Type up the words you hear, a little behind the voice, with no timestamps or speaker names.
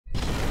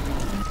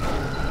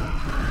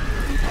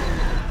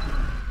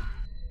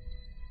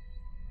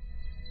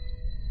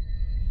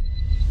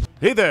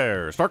Hey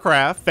there,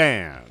 StarCraft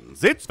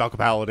fans! It's Falcon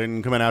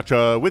Paladin coming at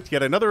ya with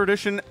yet another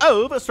edition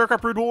of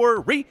StarCraft Brood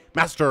War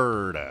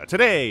Remastered.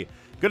 Today,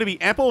 gonna be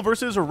Ample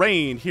versus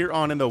Rain here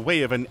on In the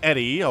Way of an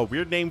Eddy. A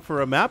weird name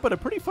for a map, but a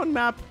pretty fun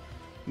map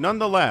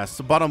nonetheless.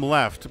 Bottom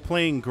left,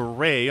 playing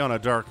gray on a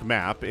dark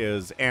map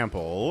is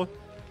Ample.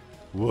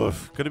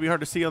 Woof. Gonna be hard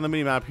to see on the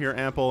minimap here,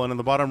 Ample. And in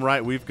the bottom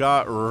right, we've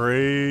got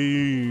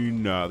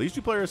Rain. These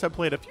two players have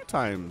played a few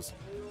times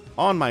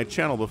on my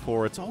channel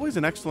before. It's always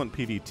an excellent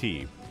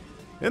PvT.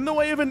 In the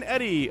way of an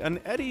eddy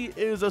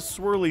is a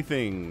swirly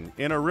thing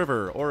in a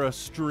river or a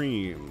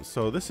stream.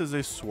 So this is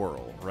a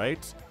swirl,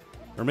 right?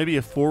 Or maybe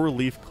a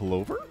four-leaf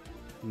clover?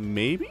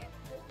 Maybe?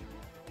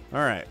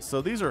 Alright,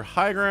 so these are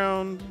high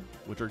ground,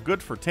 which are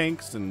good for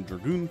tanks and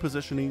dragoon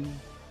positioning.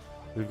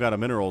 We've got a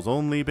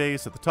minerals-only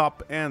base at the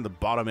top and the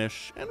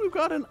bottom-ish, and we've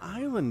got an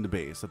island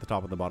base at the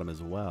top and the bottom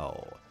as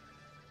well.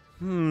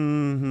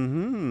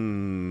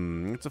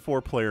 It's a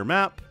four-player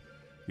map.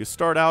 You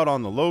start out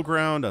on the low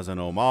ground as an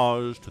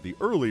homage to the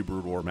early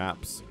Brood War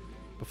maps,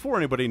 before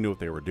anybody knew what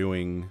they were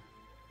doing.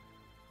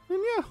 And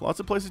yeah, lots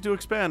of places to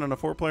expand on a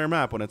four-player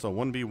map when it's a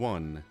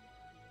 1v1.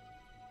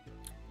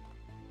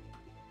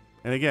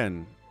 And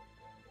again,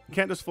 you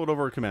can't just float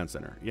over a command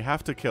center. You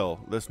have to kill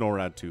this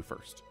NORAD 2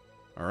 first.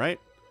 Alright?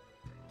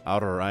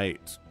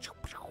 Alright.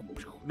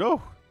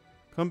 No!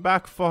 Come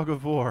back, Fog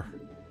of War.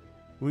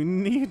 We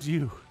need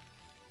you.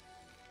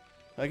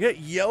 I get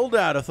yelled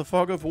at if the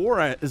Fog of War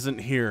isn't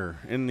here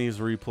in these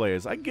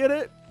replays. I get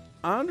it.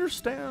 I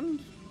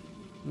understand.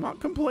 I'm not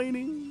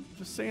complaining.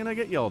 Just saying I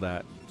get yelled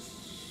at.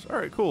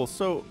 Alright, cool.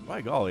 So,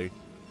 by golly.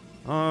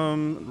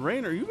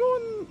 Rain, are you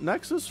going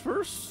Nexus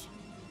first?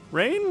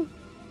 Rain?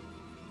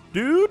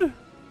 Dude?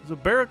 There's a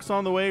barracks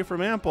on the way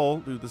from Ample.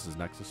 Dude, this is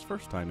Nexus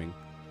first timing.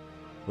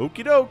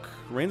 Okie doke.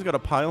 Rain's got a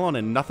pylon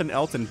and nothing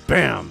else, and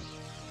bam!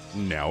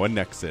 Now a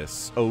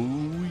Nexus. Oh,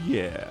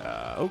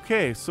 yeah.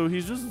 Okay, so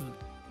he's just...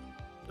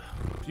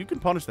 You can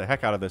punish the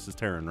heck out of this as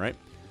Terran, right?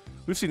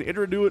 We've seen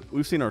Idra do it.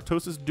 We've seen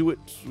Artosis do it.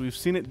 We've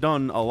seen it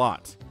done a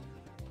lot.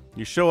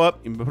 You show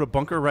up, you put a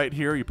bunker right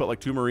here, you put like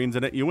 2 Marines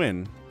in it, you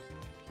win.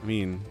 I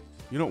mean,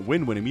 you don't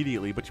win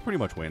immediately, but you pretty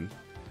much win.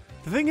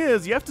 The thing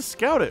is, you have to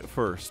scout it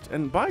first.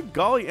 And by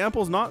golly,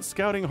 Ample's not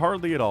scouting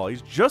hardly at all.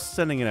 He's just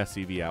sending an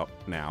SCV out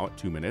now at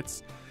 2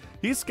 minutes.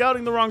 He's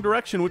scouting the wrong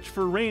direction, which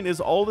for Rain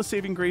is all the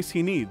saving grace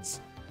he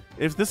needs.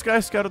 If this guy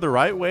scouted the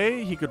right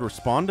way, he could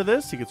respond to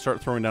this. He could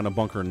start throwing down a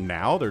bunker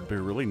now. There'd be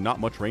really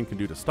not much Rain can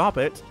do to stop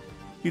it.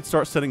 He'd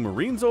start sending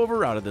Marines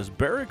over out of this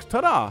barracks.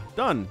 Ta-da!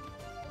 Done.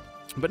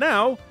 But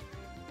now...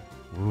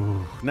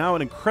 now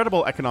an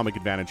incredible economic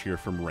advantage here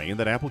from Rain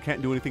that Ample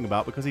can't do anything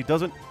about because he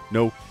doesn't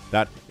know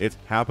that it's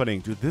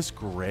happening. Dude, this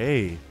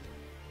gray...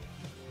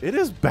 It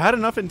is bad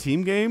enough in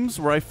team games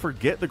where I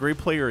forget the gray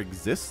player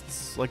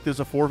exists. Like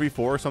there's a 4v4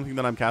 or something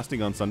that I'm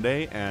casting on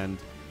Sunday, and...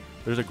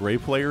 there's a gray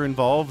player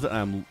involved,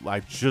 and I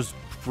just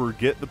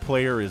forget the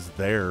player is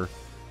there.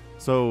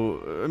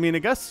 So, I mean, I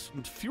guess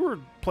fewer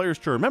players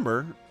to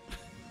remember,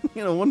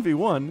 you know,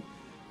 1v1.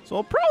 So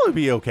I'll probably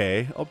be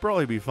okay. I'll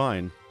probably be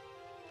fine.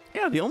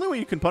 Yeah, the only way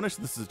you can punish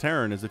this as a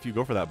Terran is if you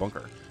go for that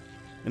bunker.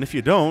 And if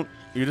you don't,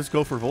 you just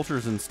go for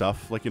vultures and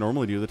stuff like you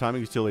normally do. The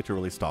timing is too late to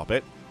really stop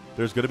it.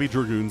 There's going to be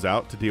dragoons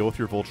out to deal with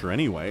your vulture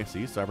anyway.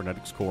 See,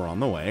 cybernetics core on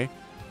the way.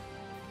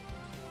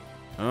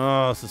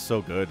 Oh, this is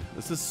so good.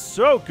 This is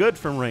so good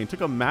from Rain.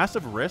 Took a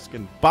massive risk,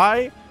 and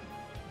by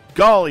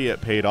golly,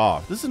 it paid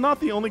off. This is not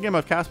the only game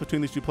I've cast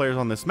between these two players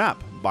on this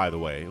map, by the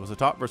way. It was a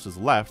top versus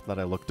left that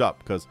I looked up,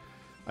 because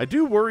I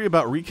do worry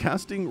about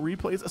recasting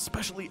replays,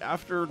 especially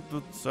after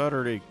the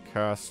Saturday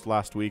cast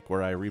last week,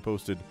 where I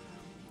reposted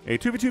a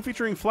 2v2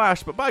 featuring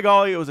Flash, but by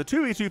golly, it was a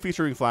 2v2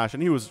 featuring Flash,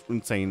 and he was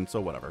insane, so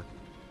whatever.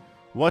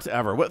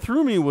 Whatever. What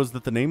threw me was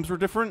that the names were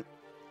different.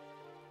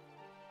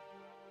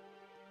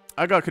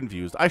 I got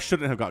confused. I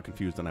shouldn't have got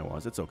confused, and I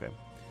was. It's okay.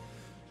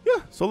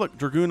 Yeah, so look,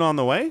 Dragoon on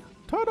the way.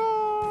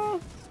 Ta-da!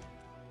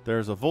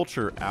 There's a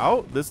Vulture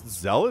out. This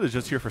Zealot is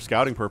just here for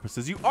scouting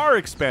purposes. You are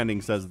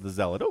expanding, says the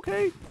Zealot.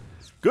 Okay.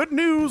 Good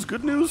news.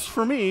 Good news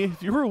for me.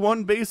 If you were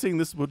one basing,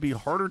 this would be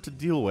harder to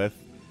deal with.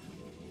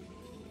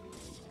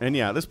 And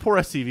yeah, this poor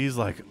SCV is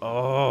like,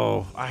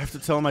 oh, I have to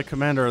tell my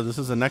commander this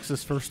is a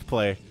Nexus first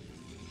play.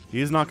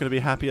 He's not going to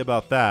be happy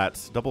about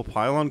that. Double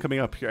Pylon coming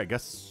up here, I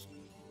guess...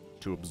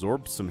 to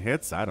absorb some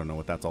hits. I don't know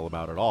what that's all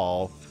about at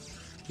all.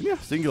 And yeah,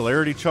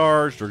 Singularity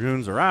Charge.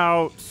 Dragoons are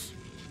out.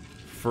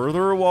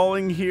 Further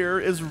walling here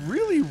is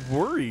really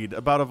worried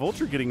about a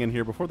Vulture getting in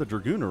here before the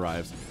Dragoon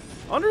arrives.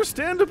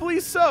 Understandably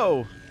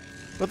so.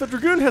 But the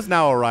Dragoon has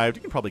now arrived.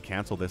 You can probably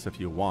cancel this if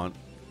you want.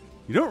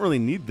 You don't really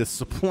need this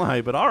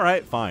supply, but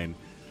alright, fine.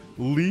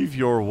 Leave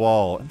your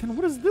wall. And then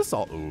what is this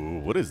all? Ooh,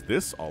 what is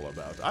this all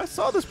about? I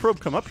saw this probe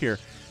come up here.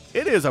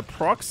 It is a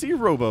proxy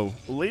robo,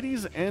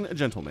 ladies and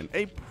gentlemen,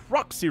 a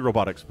proxy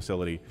robotics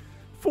facility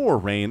for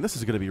Rain. This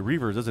is going to be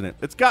Reavers, isn't it?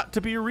 It's got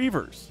to be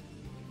Reavers.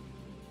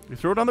 You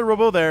throw down the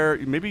robo there.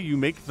 Maybe you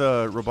make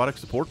the robotic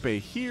support bay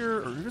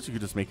here, or I guess you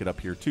could just make it up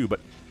here too.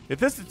 But if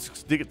this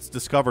gets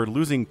discovered,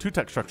 losing 2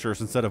 tech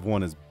structures instead of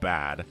 1 is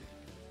bad.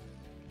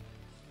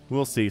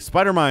 We'll see.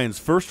 Spider Mines,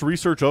 first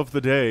research of the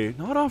day.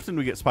 Not often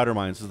we get Spider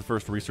Mines as the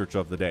first research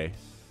of the day.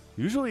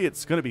 Usually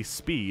it's going to be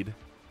speed.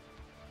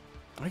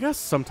 I guess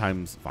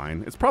sometimes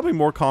fine. It's probably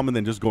more common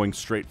than just going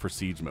straight for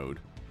siege mode.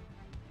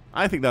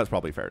 I think that's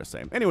probably fair to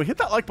say. Anyway, hit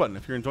that like button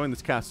if you're enjoying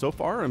this cast so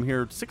far. I'm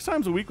here 6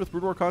 times a week with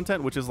Brood War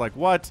content, which is like,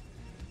 what?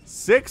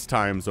 6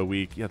 times a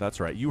week? Yeah,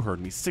 that's right. You heard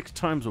me. 6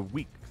 times a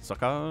week,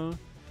 sucker.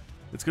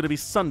 It's going to be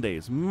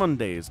Sundays,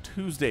 Mondays,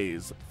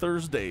 Tuesdays,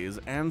 Thursdays,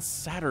 and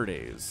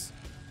Saturdays.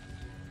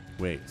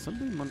 Wait,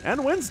 Sunday, Monday,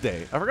 and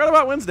Wednesday. I forgot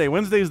about Wednesday.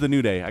 Wednesday is the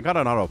new day. I got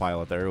an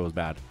autopilot there. It was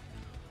bad.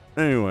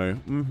 Anyway,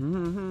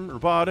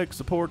 robotic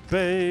support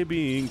bay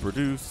being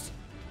produced.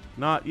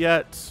 Not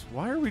yet.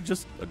 Why are we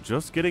just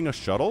getting a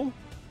shuttle?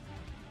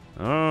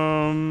 Is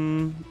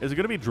it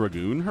going to be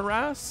Dragoon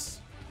harass?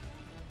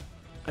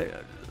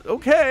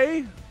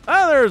 Okay.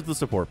 Ah, there's the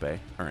support bay.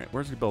 All right,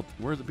 where's it built?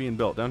 Where's it being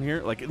built? Down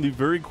here? Like in the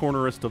very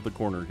cornerest of the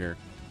corner here.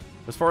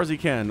 As far as he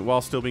can, while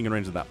still being in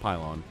range of that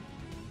pylon.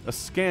 A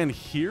scan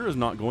here is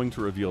not going to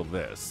reveal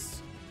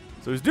this.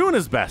 So he's doing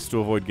his best to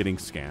avoid getting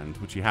scanned,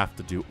 which you have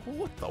to do. Oh,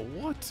 what the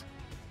what?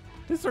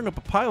 He's throwing up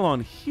a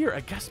pylon here, I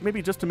guess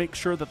maybe just to make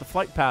sure that the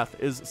flight path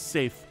is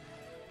safe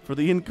for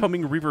the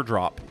incoming Reaver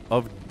drop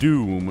of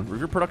doom.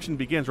 Reaver production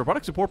begins.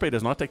 Robotic support bay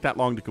does not take that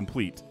long to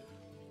complete.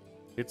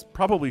 It's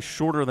probably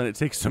shorter than it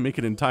takes to make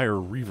an entire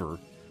Reaver.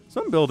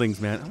 Some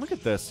buildings, man. Look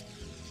at this.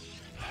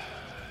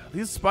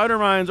 These spider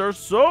mines are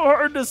so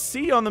hard to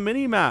see on the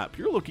mini-map.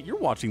 You're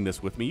watching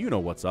this with me. You know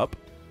what's up.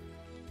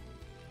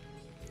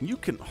 You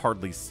can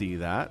hardly see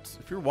that.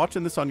 If you're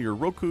watching this on your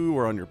Roku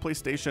or on your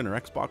PlayStation or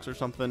Xbox or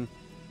something,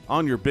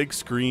 on your big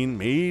screen,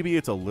 maybe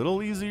it's a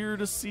little easier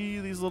to see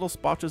these little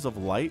spotches of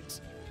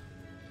light.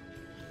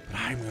 But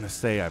I'm going to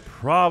say I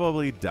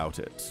probably doubt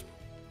it.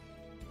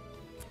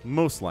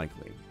 Most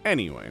likely.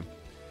 Anyway.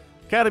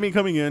 Academy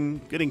coming in,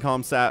 getting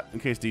comsat in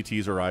case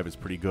DTs arrive is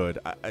pretty good.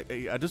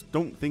 I just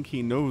don't think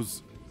he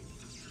knows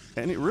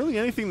really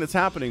anything that's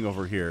happening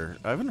over here.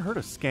 I haven't heard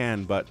a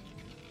scan, but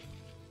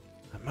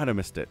I might have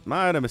missed it.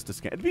 Might have missed a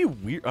scan. It'd be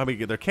weird. I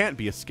mean, there can't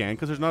be a scan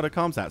because there's not a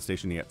comsat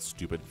station yet,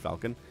 stupid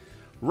Falcon.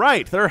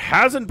 Right, there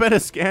hasn't been a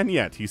scan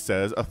yet, he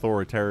says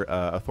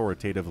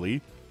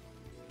authoritatively.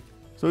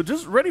 So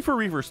just ready for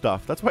Reaver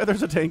stuff. That's why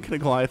there's a tank and a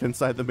Goliath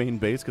inside the main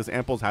base, because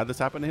Ample's had this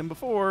happen to him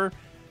before.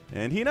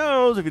 And he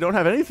knows if you don't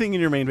have anything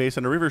in your main base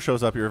and a Reaver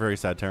shows up, you're a very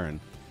sad Terran.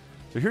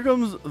 So here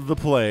comes the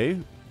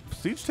play.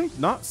 Siege tank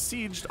not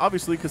sieged,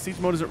 obviously, because siege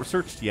mode isn't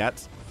researched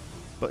yet.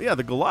 But yeah,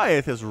 the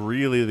Goliath is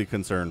really the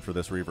concern for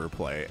this Reaver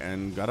play,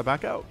 and gotta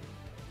back out.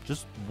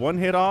 Just one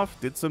hit off,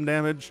 did some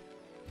damage.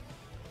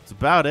 That's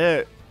about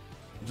it.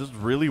 Just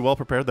really well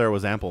prepared there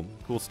was Ample.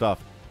 Cool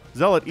stuff.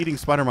 Zealot eating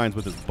spider mines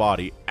with his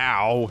body.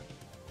 Ow.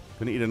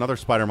 Gonna eat another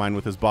spider mine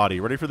with his body.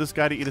 Ready for this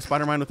guy to eat a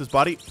spider mine with his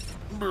body?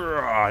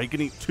 He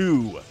can eat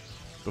 2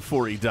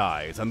 before he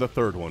dies, and the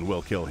 3rd one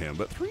will kill him.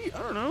 But 3, I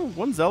don't know,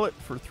 1 Zealot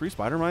for 3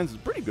 spider mines is a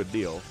pretty good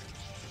deal.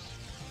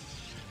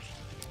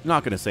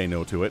 Not gonna say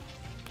no to it.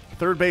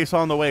 3rd base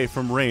on the way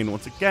from Rain.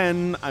 Once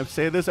again, I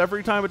say this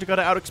every time, but you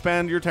gotta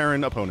out-expand your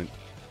Terran opponent.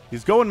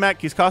 He's going mech,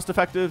 he's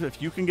cost-effective.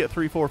 If you can get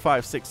 3, 4,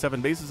 5, 6,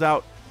 7 bases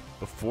out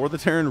before the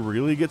Terran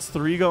really gets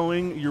 3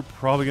 going, you're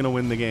probably gonna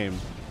win the game.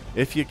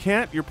 If you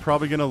can't, you're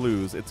probably gonna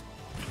lose. It's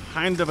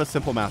kind of a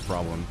simple math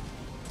problem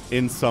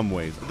in some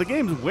ways. The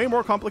game's way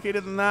more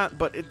complicated than that,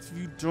 but if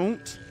you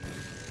don't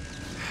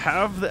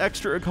have the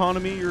extra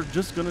economy, you're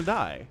just gonna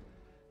die.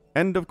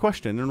 End of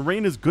question. And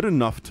Rain is good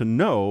enough to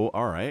know,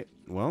 all right,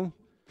 well,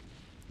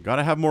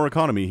 gotta have more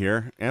economy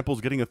here. Ample's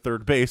getting a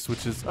 3rd base,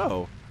 which is,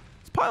 oh,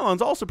 this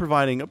pylon's also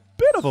providing a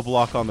bit of a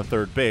block on the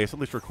 3rd base, at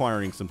least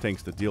requiring some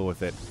tanks to deal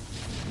with it.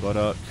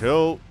 But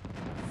kill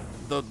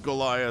the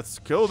Goliaths.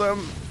 Kill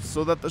them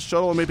so that the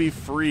shuttle may be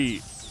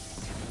free.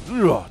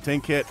 Ugh,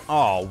 tank hit.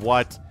 Oh,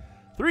 what?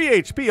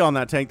 3 HP on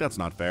that tank. That's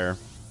not fair.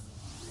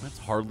 That's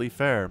hardly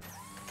fair.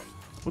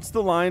 What's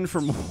the line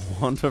from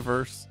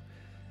Wandaverse?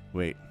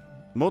 Wait.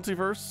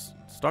 Multiverse?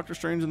 It's Doctor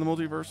Strange in the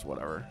multiverse?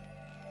 Whatever.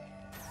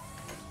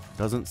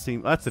 Doesn't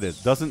seem... That's it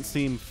is. Doesn't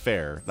seem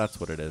fair. That's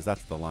what it is.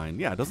 That's the line.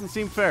 Yeah, it doesn't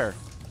seem fair.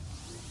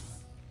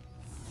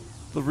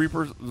 The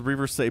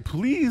Reavers say,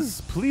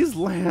 please, please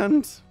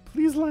land.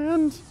 Please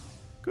land.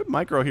 Good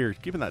micro here.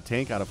 Keeping that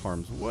tank out of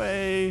harm's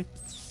way.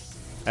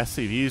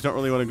 SCVs don't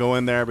really want to go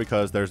in there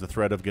because there's the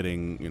threat of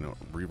getting, you know,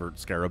 Reaver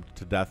scarabed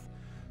to death.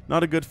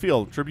 Not a good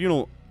field.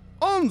 Tribunal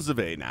on the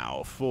way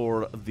now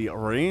for the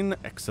Rain.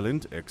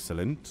 Excellent,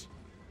 excellent.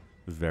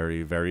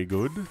 Very, very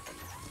good.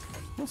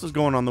 What else is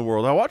going on in the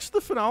world? I watched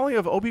the finale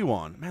of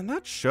Obi-Wan. Man,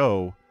 that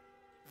show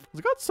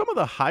has got some of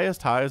the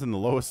highest highs and the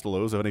lowest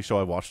lows of any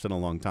show I've watched in a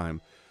long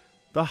time.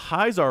 The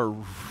highs are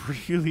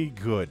really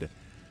good.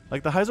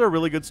 Like, the highs are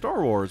really good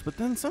Star Wars, but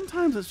then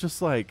sometimes it's just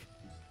like,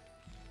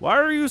 why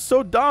are you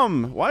so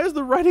dumb? Why is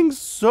the writing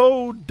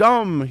so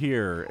dumb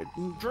here?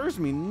 It drives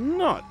me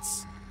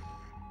nuts.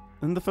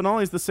 And the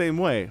finale is the same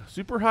way.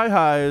 Super high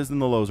highs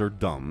and the lows are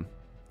dumb.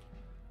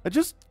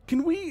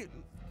 Can we...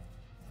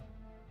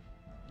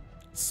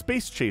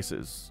 Space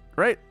chases,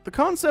 right? The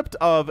concept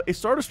of a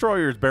Star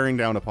Destroyer is bearing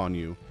down upon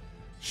you.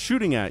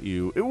 shooting at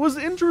you. It was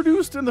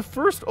introduced in the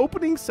first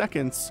opening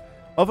seconds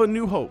of A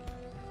New Hope.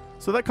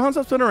 So that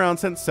concept's been around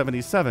since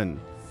 77.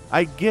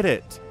 I get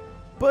it.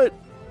 But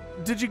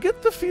did you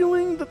get the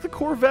feeling that the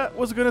Corvette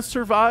was going to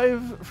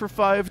survive for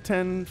 5,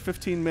 10,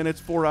 15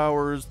 minutes, 4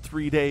 hours,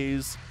 3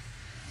 days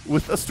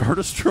with a Star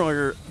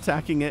Destroyer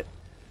attacking it?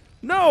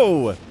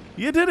 No,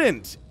 you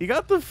didn't. You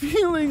got the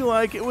feeling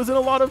like it was in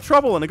a lot of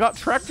trouble and it got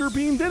tractor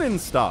beamed in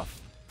and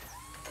stuff.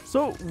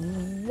 So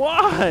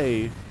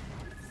why?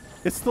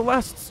 It's the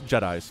Last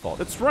Jedi's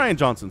fault. It's Rian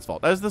Johnson's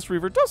fault, as this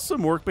Reaver does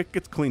some work, but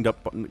gets cleaned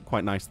up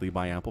quite nicely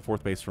by Ample,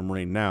 4th base from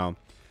Rain now.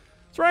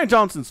 It's Rian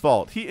Johnson's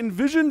fault. He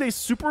envisioned a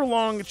super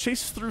long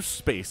chase through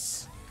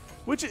space,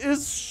 which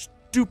is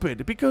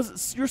stupid,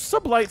 because your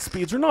sublight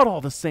speeds are not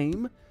all the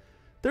same.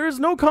 There is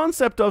no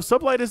concept of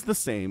sublight is the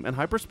same, and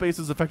hyperspace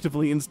is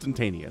effectively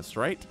instantaneous,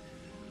 right?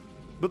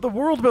 But the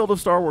world build of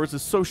Star Wars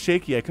is so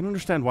shaky, I can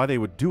understand why they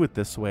would do it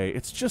this way.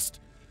 It's just...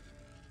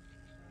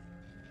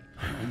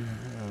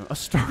 A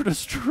Star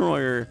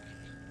Destroyer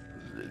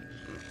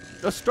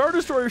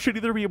should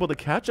either be able to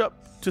catch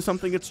up to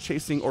something it's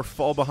chasing or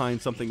fall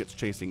behind something it's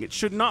chasing. It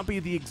should not be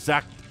the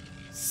exact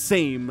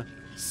same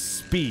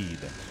speed.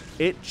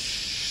 It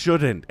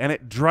shouldn't, and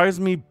it drives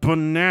me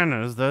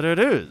bananas that it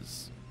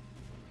is.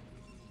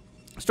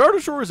 Star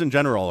Destroyers in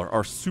general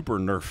are super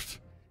nerfed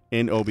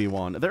in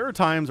Obi-Wan. There are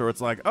times where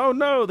it's like, oh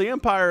no, the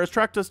Empire has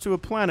tracked us to a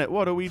planet.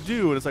 What do we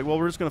do? And it's like, well,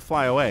 we're just going to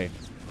fly away.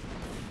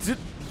 Did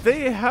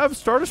they have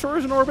Star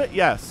Destroyers in orbit?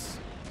 Yes.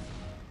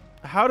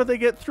 How did they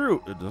get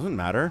through? It doesn't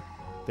matter.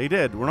 They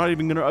did. We're not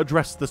even going to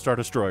address the Star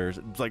Destroyers.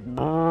 It's like,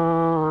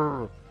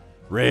 brrr,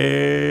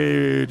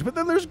 rage. But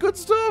then there's good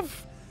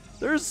stuff.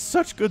 There's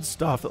such good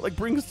stuff that like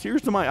brings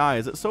tears to my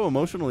eyes. It's so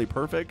emotionally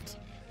perfect.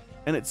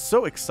 And it's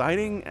so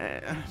exciting.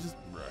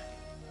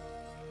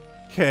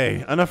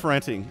 Okay, enough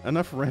ranting.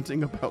 Enough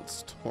ranting about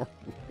Star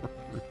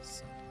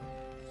Wars.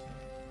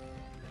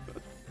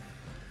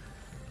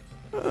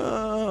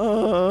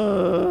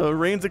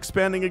 Rain's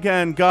expanding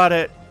again. Got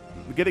it.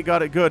 Get it,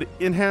 got it, good.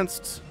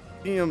 Enhanced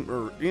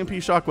EMP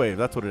shockwave.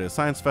 That's what it is.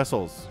 Science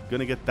vessels.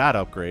 Gonna get that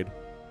upgrade.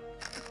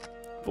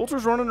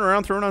 Vulture's running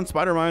around throwing on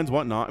spider mines,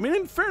 whatnot. I mean,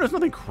 in fairness,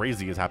 nothing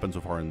crazy has happened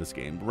so far in this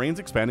game. Rain's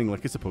expanding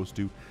like he's supposed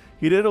to.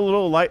 He did a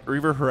little light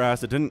Reaver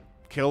harass. It didn't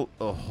kill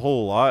a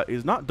whole lot.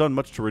 He's not done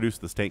much to reduce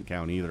this tank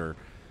count either,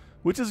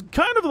 which is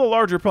kind of the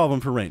larger problem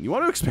for Rain. You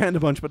want to expand a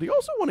bunch, but you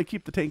also want to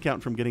keep the tank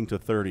count from getting to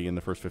 30 in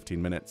the first 15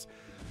 minutes.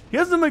 He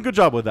hasn't done a good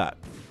job with that.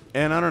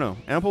 And I don't know.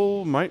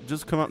 Ample might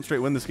just come out and straight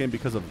win this game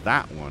because of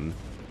that one.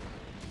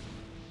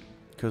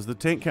 Because the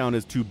tank count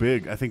is too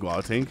big. I think, well,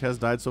 a tank has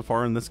died so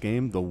far in this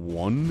game. The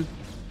one.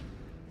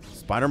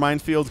 Spider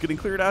minefields getting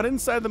cleared out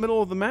inside the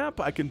middle of the map.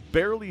 I can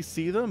barely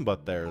see them,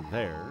 but they're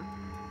there.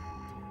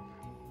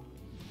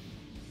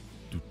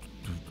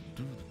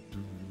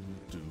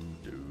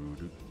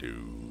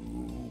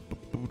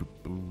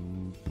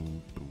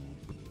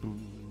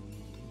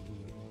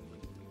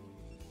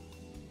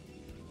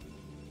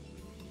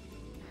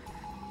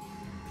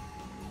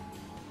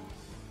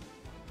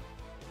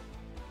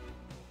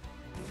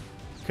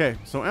 Okay,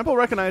 so Ample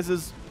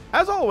recognizes,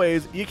 as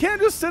always, you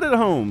can't just sit at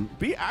home.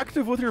 Be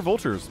active with your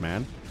vultures,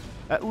 man.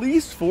 At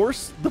least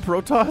force the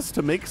Protoss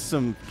to make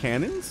some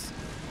cannons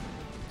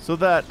so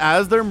that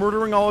as they're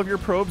murdering all of your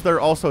probes,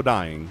 they're also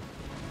dying.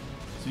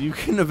 So you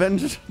can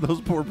avenge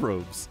those poor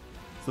probes.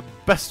 It's the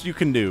best you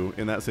can do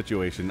in that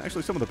situation.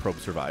 Actually, some of the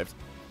probes survived.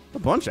 A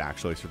bunch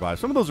actually survived.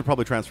 Some of those are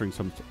probably transferring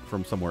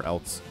from somewhere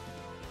else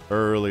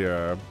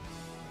earlier.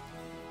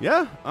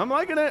 Yeah, I'm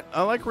liking it.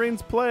 I like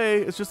Rain's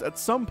play. It's just at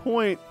some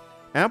point,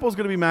 Ample's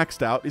going to be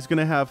maxed out. He's going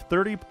to have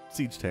 30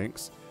 siege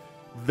tanks.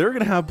 They're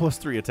going to have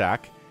 +3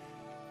 attack.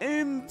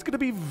 And it's going to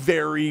be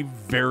very,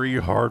 very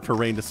hard for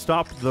Rain to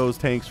stop those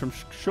tanks from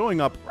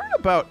showing up right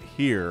about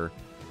here,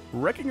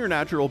 wrecking your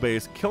natural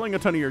base, killing a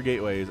ton of your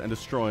gateways, and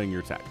destroying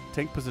your tech.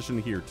 Tank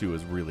position here, too,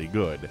 is really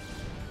good.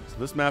 So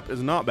this map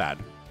is not bad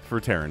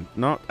for Terran.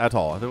 Not at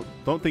all. I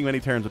don't think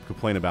many Terrans would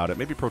complain about it.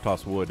 Maybe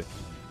Protoss would,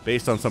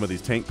 based on some of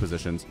these tank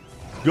positions.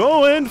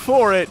 Going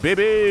for it,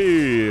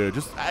 baby!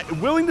 Just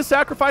willing to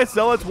sacrifice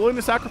Zealots, willing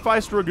to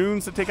sacrifice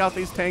Dragoons to take out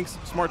these tanks.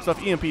 Smart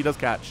stuff. EMP does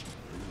catch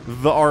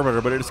the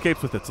Arbiter, but it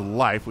escapes with its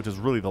life, which is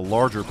really the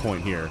larger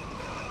point here.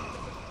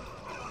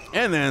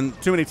 And then,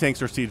 too many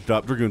tanks are sieged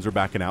up. Dragoons are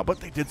backing out, but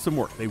they did some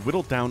work. They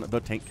whittled down the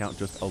tank count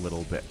just a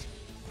little bit.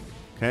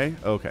 Okay?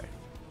 Okay.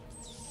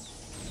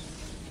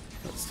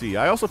 Let's see.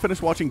 I also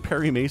finished watching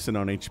Perry Mason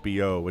on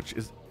HBO, which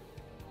is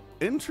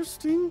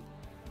interesting.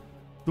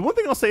 The one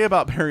thing I'll say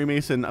about Perry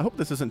Mason, I hope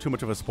this isn't too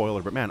much of a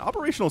spoiler, but man,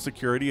 operational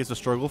security is a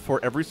struggle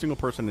for every single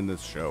person in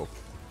this show.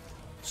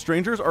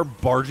 Strangers are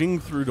barging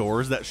through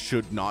doors that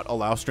should not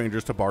allow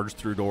strangers to barge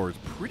through doors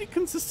pretty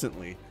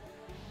consistently.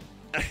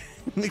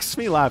 It makes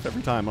me laugh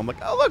every time. I'm like,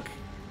 oh, look.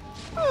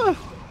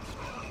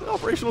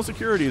 Operational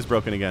security is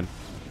broken again.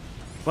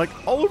 Like,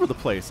 all over the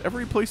place.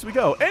 Every place we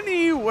go.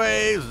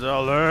 Anyway,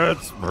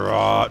 Zealots,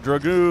 brah,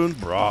 Dragoons,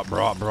 brah,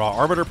 brah, brah.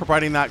 Arbiter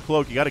providing that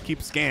cloak. You got to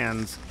keep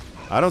scans.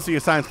 I don't see a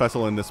science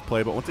vessel in this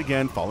play, but once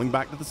again, falling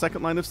back to the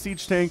second line of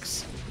siege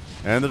tanks.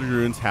 And the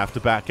Dragoons have to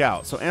back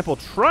out. So Ample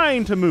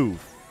trying to move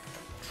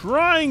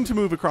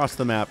across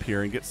the map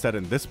here and get set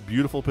in this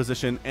beautiful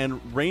position.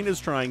 And Rain is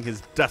trying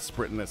his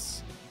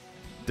desperateness.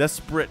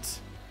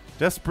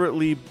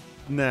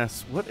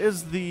 Desperately-ness. What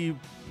is the...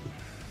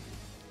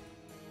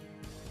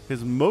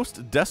 his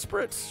most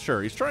desperate?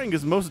 Sure, he's trying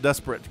his most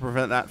desperate to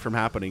prevent that from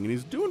happening, and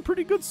he's doing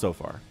pretty good so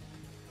far.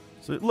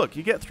 So look,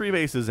 you get 3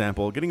 bases,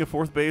 Ample. Getting a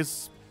 4th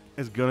base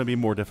is going to be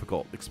more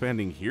difficult.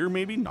 Expanding here,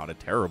 maybe? Not a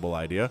terrible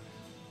idea.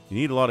 You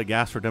need a lot of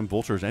gas for them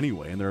vultures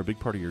anyway, and they're a big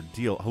part of your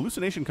deal.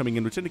 Hallucination coming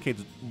in, which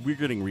indicates we're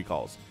getting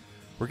recalls.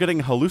 We're getting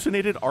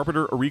hallucinated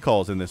Arbiter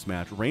recalls in this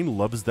match. Rain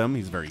loves them.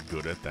 He's very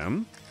good at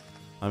them.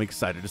 I'm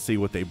excited to see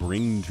what they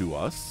bring to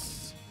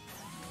us.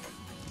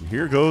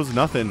 Here goes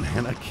nothing.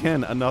 And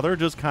again, another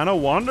just kind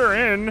of wander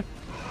in.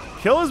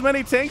 Kill as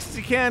many tanks as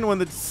you can when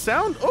the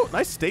sound... oh,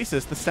 nice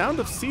stasis. The sound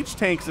of siege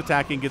tanks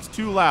attacking gets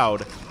too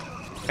loud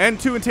and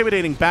too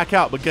intimidating. Back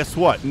out. But guess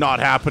what?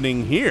 Not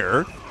happening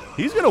here.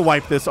 He's going to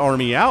wipe this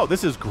army out.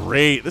 This is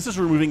great. This is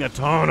removing a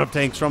ton of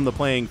tanks from the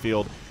playing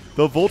field.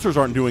 The vultures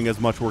aren't doing as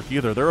much work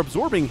either. They're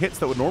absorbing hits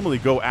that would normally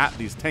go at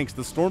these tanks.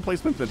 The storm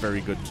placement's been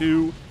very good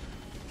too.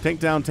 Tank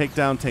down, tank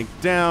down, tank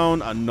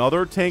down.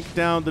 Another tank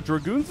down. The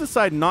Dragoons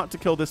decide not to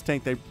kill this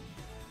tank.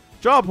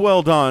 Job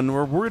well done.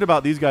 We're worried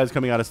about these guys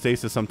coming out of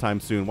stasis sometime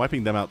soon.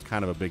 Wiping them out is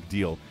kind of a big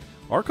deal.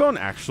 Archon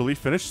actually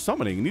finished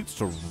summoning. He needs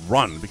to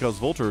run because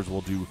vultures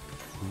will do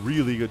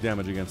really good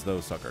damage against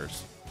those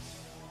suckers.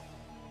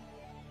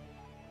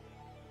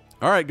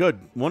 All right, good.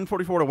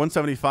 144 to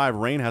 175.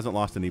 Rain hasn't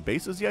lost any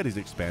bases yet. He's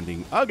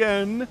expanding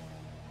again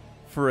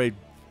for a,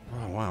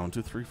 oh, wow, 1,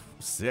 2, 3, 4,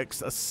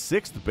 6. A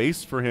 6th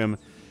base for him.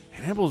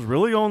 And Ample's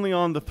really only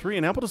on the 3,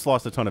 and Ample just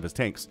lost a ton of his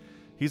tanks.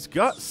 He's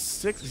got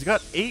 6. He's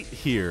got 8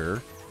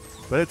 here,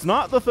 but it's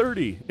not the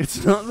 30.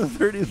 It's not the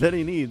 30 that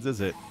he needs,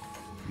 is it?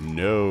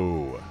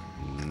 No.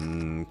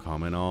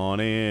 Coming on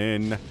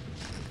in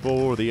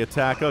for the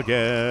attack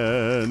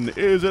again.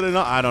 Is it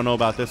enough? I don't know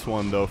about this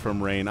one, though,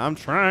 from Rain. I'm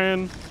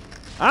trying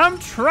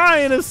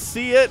to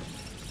see it.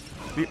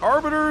 The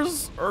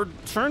Arbiters are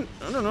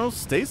I don't know,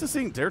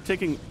 stasising. They're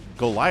taking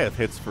Goliath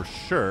hits for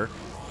sure.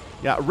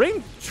 Yeah,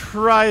 Rain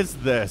tries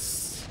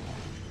this.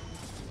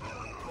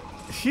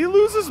 He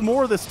loses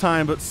more this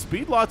time, but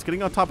Speedlot's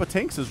getting on top of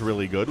tanks is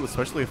really good,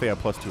 especially if they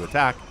have +2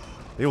 attack.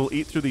 They will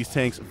eat through these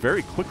tanks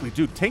very quickly.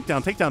 Dude, tank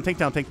down, tank down, tank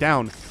down, tank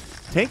down.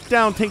 Tank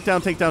down, tank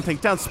down, tank down,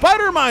 tank down.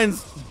 Spider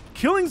Mines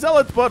killing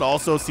Zealots, but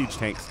also siege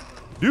tanks.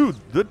 Dude,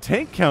 the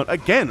tank count,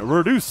 again,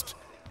 reduced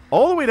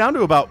all the way down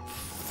to about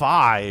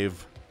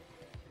 5,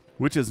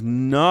 which is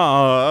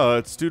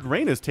nuts. Dude,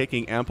 Rain is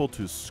taking Ample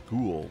to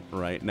school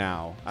right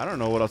now. I don't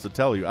know what else to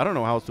tell you. I don't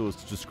know how else to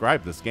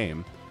describe this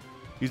game.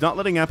 He's not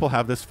letting Ample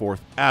have this 4th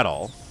at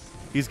all.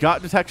 He's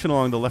got detection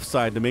along the left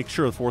side to make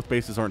sure the 4th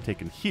bases aren't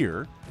taken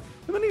here.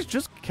 And then he's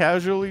just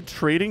casually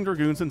trading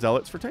Dragoons and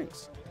Zealots for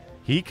tanks.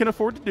 He can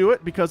afford to do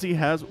it because he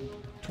has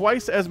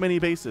twice as many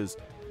bases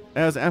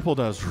as Ample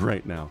does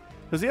right now.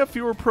 Does he have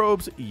fewer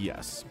probes?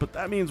 Yes. But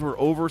that means we're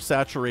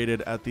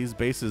oversaturated at these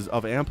bases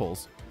of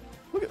Amples.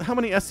 Look at how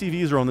many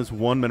SCVs are on this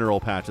 1 mineral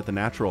patch at the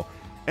natural.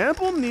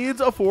 Ample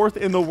needs a 4th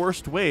in the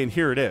worst way, and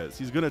here it is.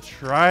 He's going to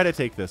try to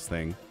take this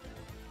thing.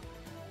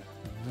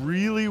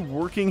 Really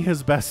working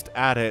his best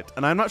at it,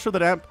 and I'm not sure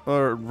that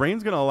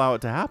Rain's going to allow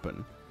it to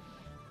happen.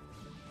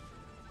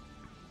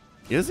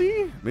 Is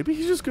he? Maybe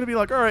he's just going to be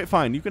like, all right,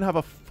 fine, you can have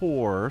a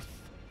 4th.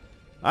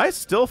 I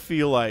still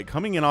feel like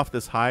coming in off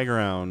this high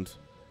ground,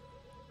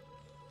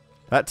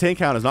 that tank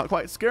count is not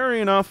quite scary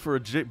enough for a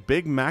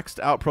big maxed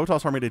out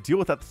Protoss army to deal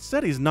with. That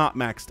said, he's not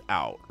maxed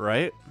out,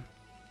 right?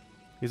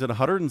 He's at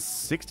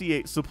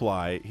 168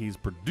 supply. He's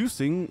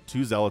producing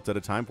 2 Zealots at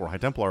a time, 4 High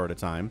Templar at a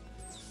time.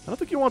 I don't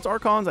think he wants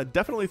Archons. I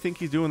definitely think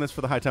he's doing this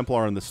for the High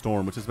Templar and the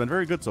Storm, which has been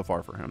very good so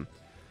far for him.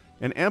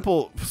 And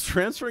Ample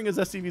transferring his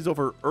SCVs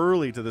over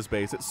early to this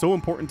base. It's so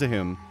important to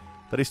him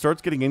that he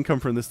starts getting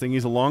income from this thing.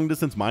 He's a long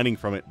distance mining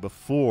from it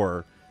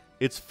before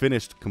it's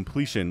finished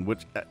completion,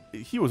 which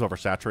he was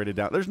oversaturated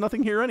down. There's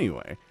nothing here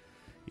anyway.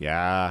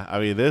 Yeah, I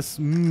mean, this...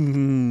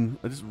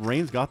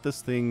 Rain's got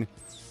this thing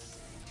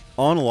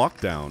on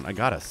lockdown, I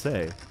gotta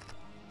say.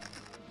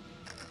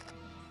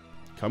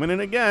 Coming in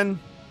again.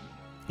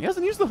 He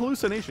hasn't used the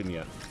hallucination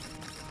yet.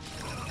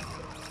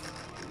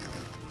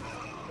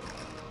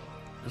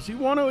 Does he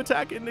want to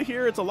attack into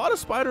here? It's a lot of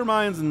spider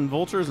mines and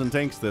vultures and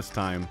tanks this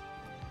time.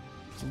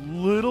 It's a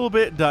little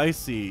bit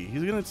dicey.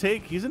 He's going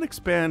to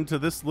expand to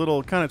this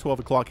little kind of 12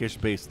 o'clock-ish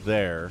base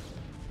there.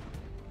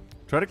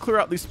 Try to clear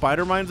out these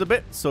spider mines a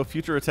bit so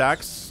future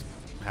attacks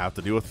have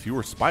to deal with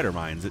fewer spider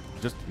mines. It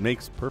just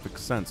makes perfect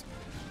sense.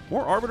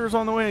 More Arbiters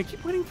on the way. I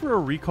keep waiting for a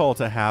recall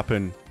to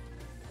happen.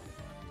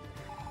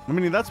 I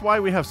mean, that's why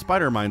we have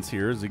spider mines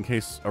here, is in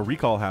case a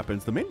recall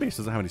happens. The main base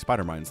doesn't have any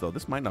spider mines, though.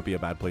 This might not be a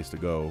bad place to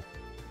go.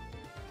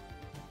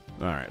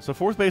 All right, so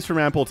 4th base from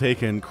Ample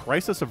taken.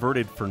 Crisis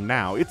averted for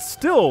now. It's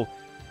still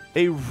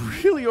a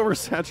really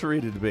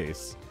oversaturated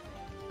base.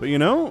 But, you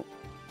know,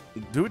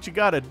 do what you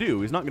got to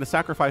do. He's not going to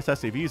sacrifice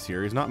SAVs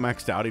here. He's not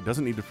maxed out. He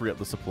doesn't need to free up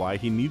the supply.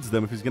 He needs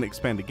them if he's going to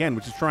expand again,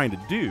 which he's trying to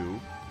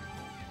do.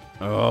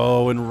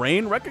 Oh, and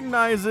Rain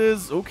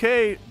recognizes,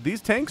 okay,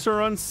 these tanks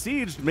are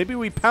unsieged. Maybe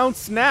we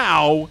pounce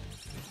now.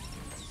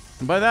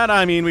 And by that,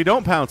 I mean we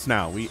don't pounce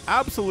now. We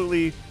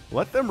absolutely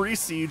let them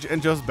re-siege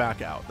and just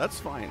back out. That's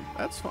fine.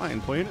 That's fine.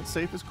 Playing it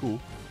safe is cool.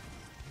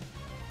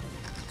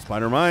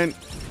 Spider-Mine.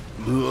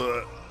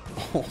 Ugh.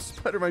 Oh,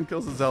 Spider-Mine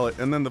kills the Zealot.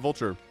 And then the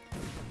Vulture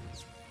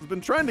has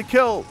been trying to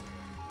kill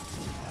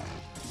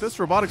this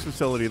robotics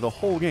facility the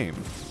whole game.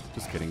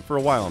 Just kidding. For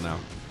a while now.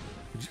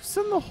 Did you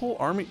send the whole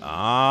army?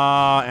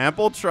 Ah,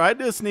 Ample tried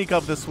to sneak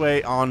up this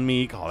way on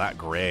me. Oh, that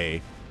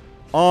gray.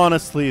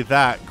 Honestly,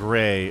 that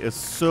gray is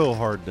so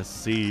hard to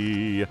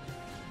see.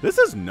 This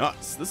is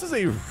nuts. This is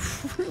a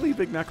really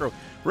big macro.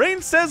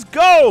 Rain says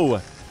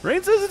go!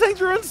 Rain says the tanks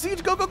are on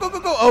siege. Go, go, go, go,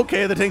 go.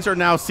 Okay, the tanks are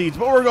now siege,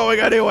 but we're going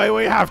anyway.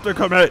 We have to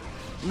commit.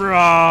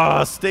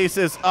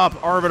 Stasis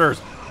up.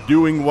 Arbiters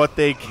doing what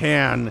they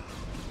can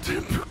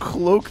to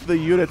cloak the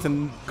units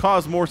and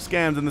cause more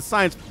scams, and the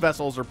science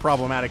vessels are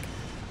problematic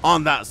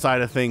on that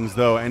side of things,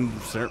 though, and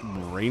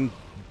Rain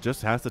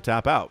just has to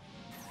tap out.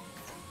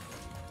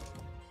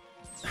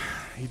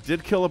 He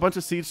did kill a bunch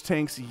of siege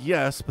tanks,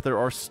 yes, but there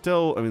are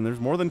still, I mean, there's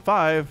more than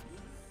 5.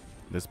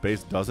 This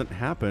base doesn't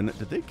happen.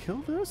 Did they kill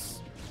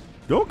this?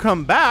 Don't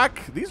come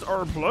back. These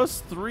are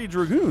 +3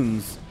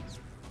 Dragoons.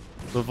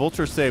 The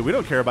Vultures say, we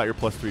don't care about your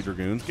 +3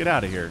 Dragoons. Get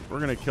out of here. We're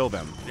going to kill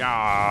them.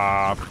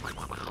 Yeah.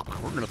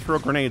 We're going to throw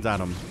grenades at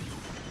them.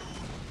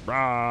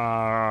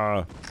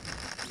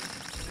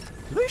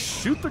 Do they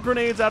shoot the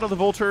grenades out of the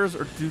Vultures,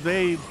 or do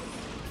they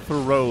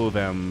throw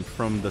them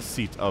from the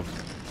seat of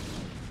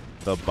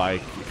the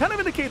bike? It kind of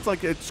indicates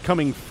like it's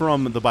coming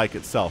from the bike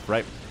itself,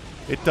 right?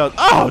 It does.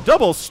 Oh,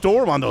 double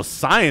storm on those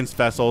science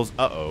vessels.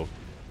 Uh-oh.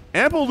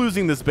 Ample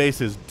losing this base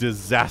is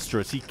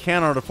disastrous. He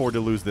cannot afford to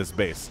lose this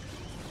base.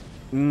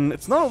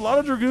 It's not a lot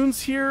of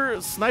Dragoons here.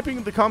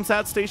 Sniping the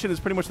ComSat station is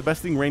pretty much the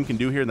best thing Rain can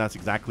do here, and that's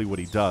exactly what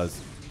he does.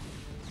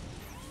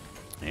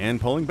 And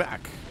pulling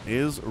back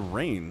is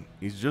Rain.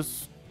 He's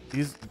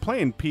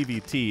playing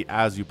PvT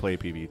as you play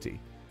PvT.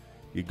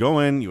 You go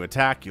in, you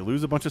attack, you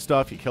lose a bunch of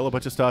stuff, you kill a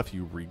bunch of stuff,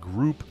 you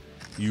regroup,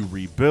 you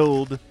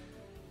rebuild.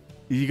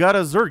 You gotta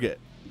Zerg it.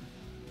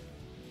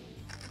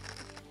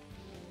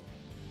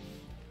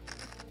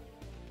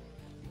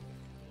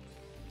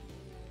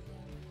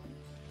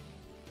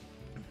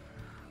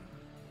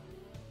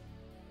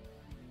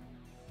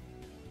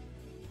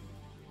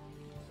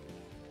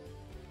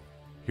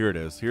 Here it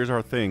is. Here's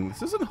our thing.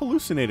 This isn't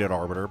hallucinated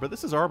Arbiter, but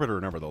this is Arbiter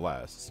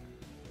nevertheless.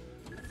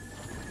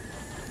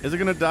 Is it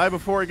going to die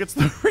before it gets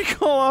the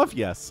recall off?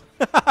 Yes.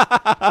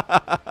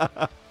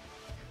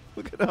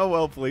 Look at how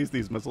well placed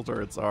these missile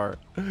turrets are.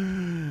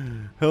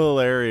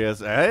 Hilarious.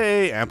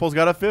 Hey, Ample's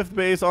got a 5th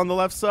base on the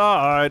left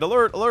side.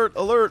 Alert, alert,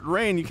 alert.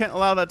 Rain, you can't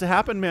allow that to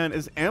happen, man.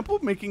 Is Ample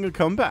making a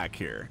comeback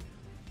here?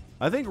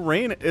 I think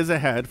Rain is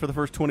ahead for the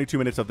first 22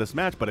 minutes of this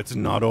match, but it's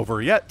not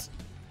over yet.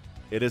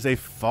 It is a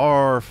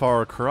far,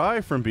 far cry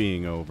from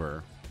being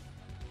over.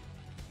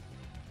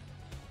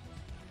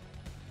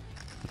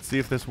 Let's see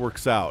if this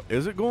works out.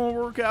 Is it going to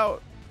work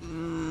out?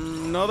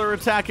 Another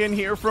attack in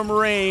here from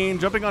Rain,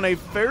 jumping on a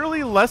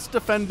fairly less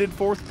defended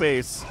 4th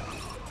base.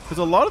 Because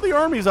a lot of the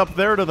army's up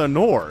there to the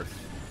north.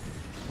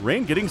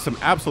 Rain getting some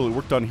absolute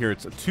work done here.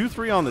 It's a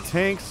 2-3 on the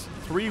tanks,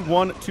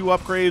 3-1, 2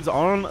 upgrades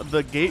on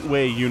the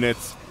gateway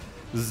units.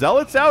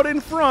 Zealots out in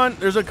front.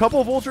 There's a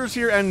couple Vultures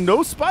here and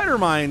no Spider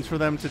Mines for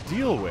them to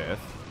deal with.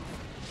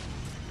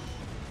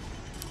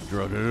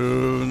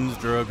 Dragoons,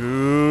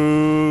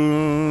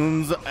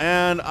 Dragoons.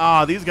 And,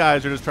 these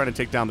guys are just trying to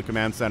take down the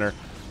command center.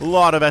 A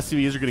lot of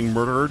SCVs are getting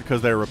murdered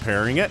because they're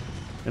repairing it.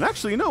 And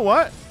actually, you know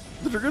what?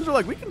 The Dragoons are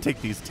like, we can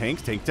take these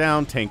tanks. Tank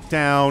down, tank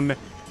down,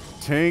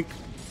 tank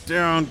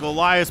down.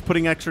 Goliath's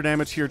putting extra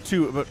damage here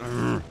too, but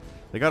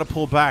they got to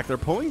pull back. They're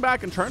pulling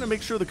back and trying to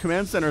make sure the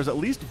command center is at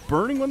least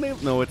burning when they...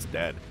 No, it's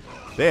dead.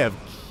 They have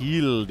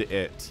killed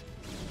it.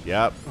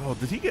 Yep. Oh,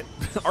 did he get...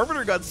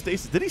 Arbiter got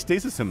stasis. Did he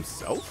stasis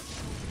himself?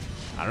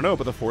 I don't know,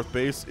 but the 4th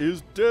base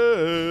is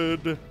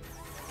dead.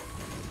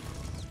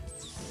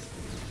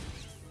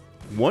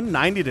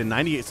 190 to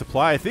 98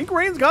 supply. I think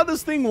Rain's got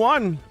this thing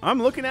won.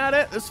 I'm looking at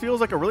it. This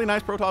feels like a really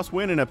nice Protoss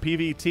win in a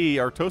PvT.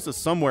 Artosis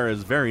somewhere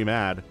is very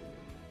mad.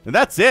 And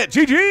that's it.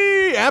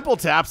 GG! Ample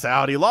taps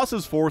out. He lost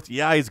his 4th.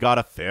 Yeah, he's got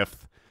a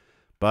 5th.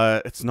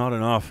 But it's not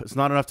enough. It's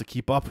not enough to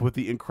keep up with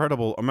the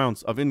incredible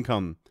amounts of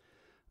income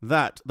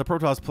that the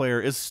Protoss player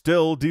is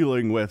still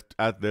dealing with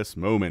at this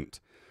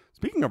moment.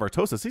 Speaking of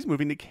Artosis, he's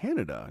moving to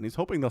Canada, and he's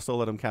hoping they'll still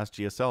let him cast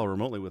GSL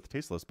remotely with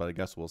Tasteless, but I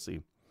guess we'll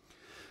see.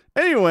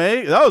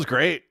 Anyway, that was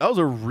great. That was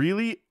a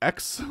really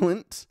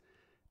excellent,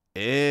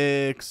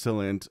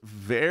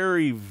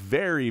 very,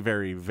 very,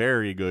 very,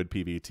 very good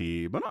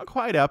PvT, but not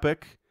quite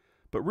epic,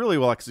 but really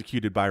well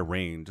executed by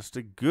Rain. Just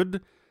a good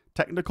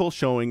technical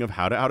showing of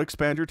how to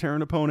out-expand your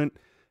Terran opponent,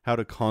 how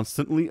to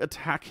constantly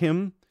attack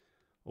him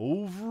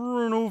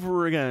over and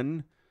over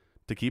again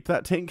to keep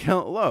that tank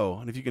count low.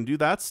 And if you can do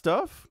that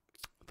stuff,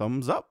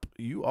 thumbs up.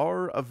 You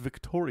are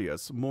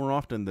victorious more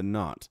often than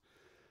not.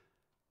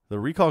 The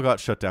recall got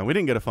shut down. We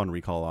didn't get a fun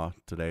recall off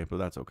today, but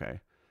that's okay.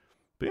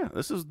 But yeah,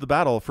 this is the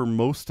battle for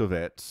most of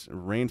it.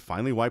 Rain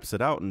finally wipes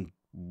it out, and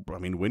I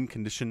mean, win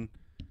condition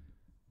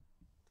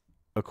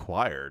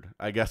acquired,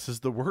 I guess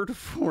is the word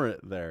for it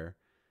there.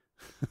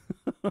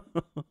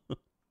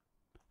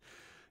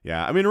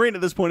 Yeah, I mean, Rain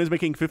at this point is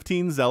making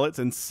 15 Zealots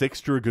and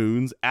 6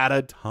 Dragoons at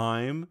a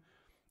time.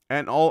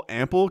 And all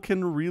Ample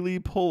can really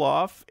pull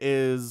off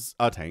is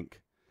a tank.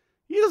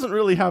 He doesn't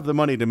really have the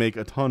money to make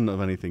a ton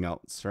of anything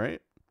else,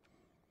 right?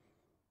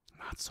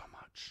 Not so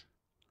much.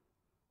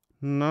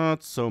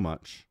 Not so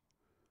much.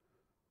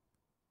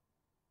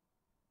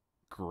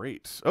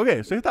 Great.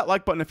 Okay, so hit that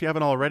like button if you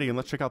haven't already, and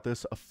let's check out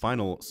this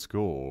final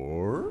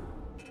score.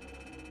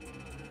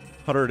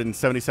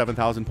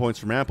 177,000 points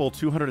from Ample,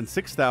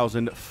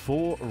 206,000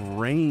 for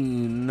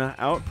Rain.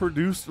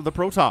 Outproduced the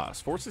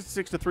Protoss,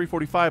 466 to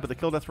 345, but the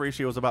kill-death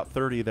ratio is about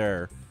 30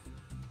 there.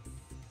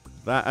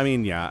 That, I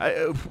mean,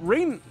 yeah.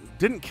 Rain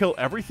didn't kill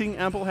everything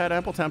Ample had.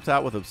 Ample tapped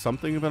out with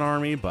something of an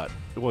army, but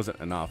it wasn't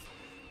enough.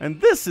 And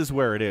this is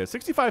where it is.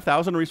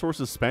 65,000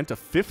 resources spent to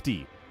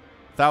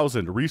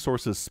 50,000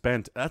 resources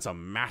spent. That's a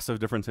massive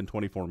difference in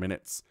 24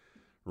 minutes.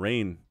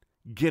 Rain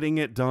getting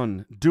it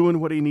done, doing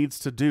what he needs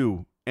to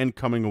do, and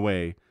coming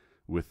away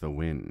with the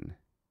win.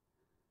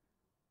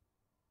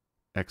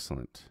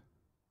 Excellent.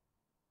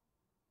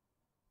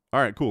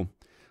 All right, cool.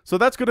 So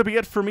that's going to be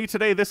it for me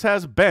today. This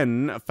has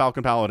been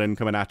Falcon Paladin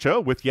coming at you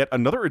with yet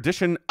another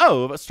edition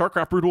of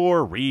StarCraft Brood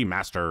War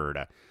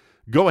Remastered.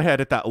 Go ahead,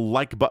 hit that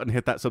like button,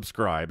 hit that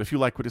subscribe if you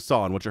like what you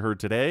saw and what you heard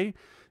today.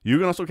 You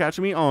can also catch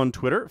me on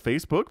Twitter,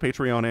 Facebook,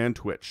 Patreon, and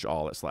Twitch,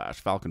 all at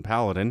 /Falcon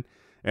Paladin.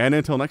 And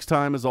until next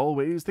time, as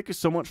always, thank you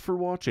so much for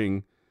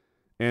watching,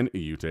 and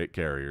you take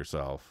care of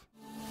yourself.